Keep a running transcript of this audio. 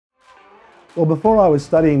Well, before I was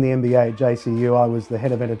studying the MBA at JCU, I was the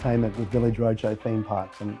head of entertainment with Village Roadshow Theme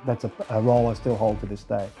Parks, and that's a role I still hold to this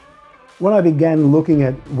day. When I began looking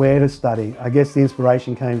at where to study, I guess the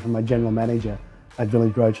inspiration came from my general manager at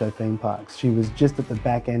Village Roadshow Theme Parks. She was just at the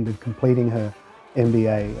back end of completing her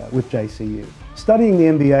MBA with JCU. Studying the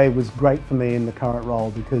MBA was great for me in the current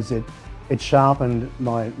role because it sharpened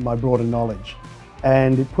my broader knowledge,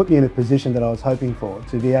 and it put me in a position that I was hoping for,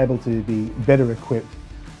 to be able to be better equipped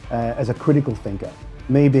as a critical thinker.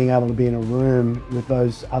 Me being able to be in a room with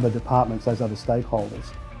those other departments, those other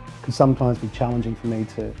stakeholders, could sometimes be challenging for me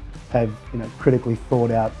to have critically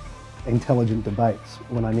thought out, intelligent debates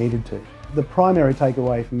when I needed to. The primary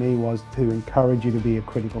takeaway for me was to encourage you to be a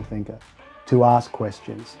critical thinker, to ask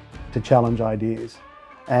questions, to challenge ideas,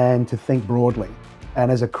 and to think broadly.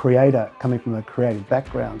 And as a creator, coming from a creative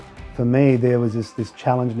background, for me there was this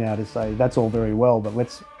challenge now to say, that's all very well, but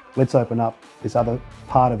let's open up this other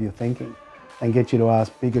part of your thinking and get you to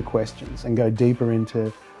ask bigger questions and go deeper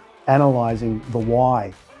into analysing the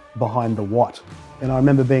why behind the what. And I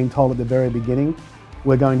remember being told at the very beginning,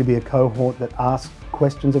 we're going to be a cohort that asks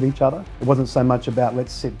questions of each other. It wasn't so much about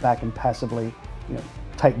let's sit back and passively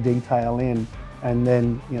take detail in and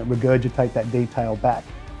then regurgitate that detail back.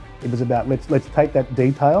 It was about let's take that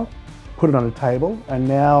detail, put it on a table, and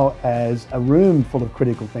now as a room full of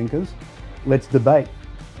critical thinkers, let's debate.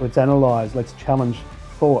 Let's analyse, let's challenge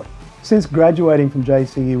thought. Since graduating from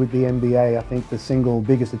JCU with the MBA, I think the single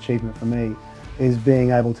biggest achievement for me is being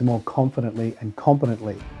able to more confidently and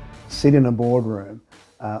competently sit in a boardroom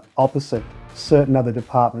opposite certain other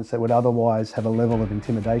departments that would otherwise have a level of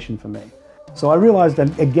intimidation for me. So I realised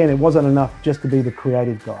that, again, it wasn't enough just to be the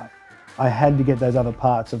creative guy. I had to get those other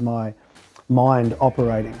parts of my mind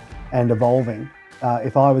operating and evolving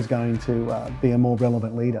if I was going to be a more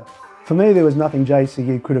relevant leader. For me, there was nothing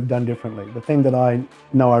JCU could have done differently. The thing that I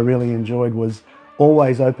know I really enjoyed was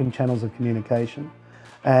always open channels of communication,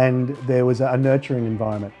 and there was a nurturing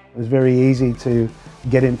environment. It was very easy to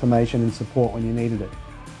get information and support when you needed it.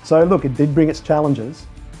 So look, it did bring its challenges,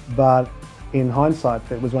 but in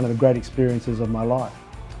hindsight, it was one of the great experiences of my life.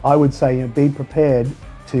 I would say, be prepared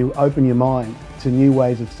to open your mind to new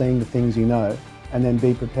ways of seeing the things you know, and then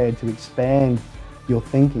be prepared to expand your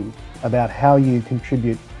thinking about how you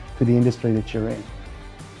contribute to the industry that you're in.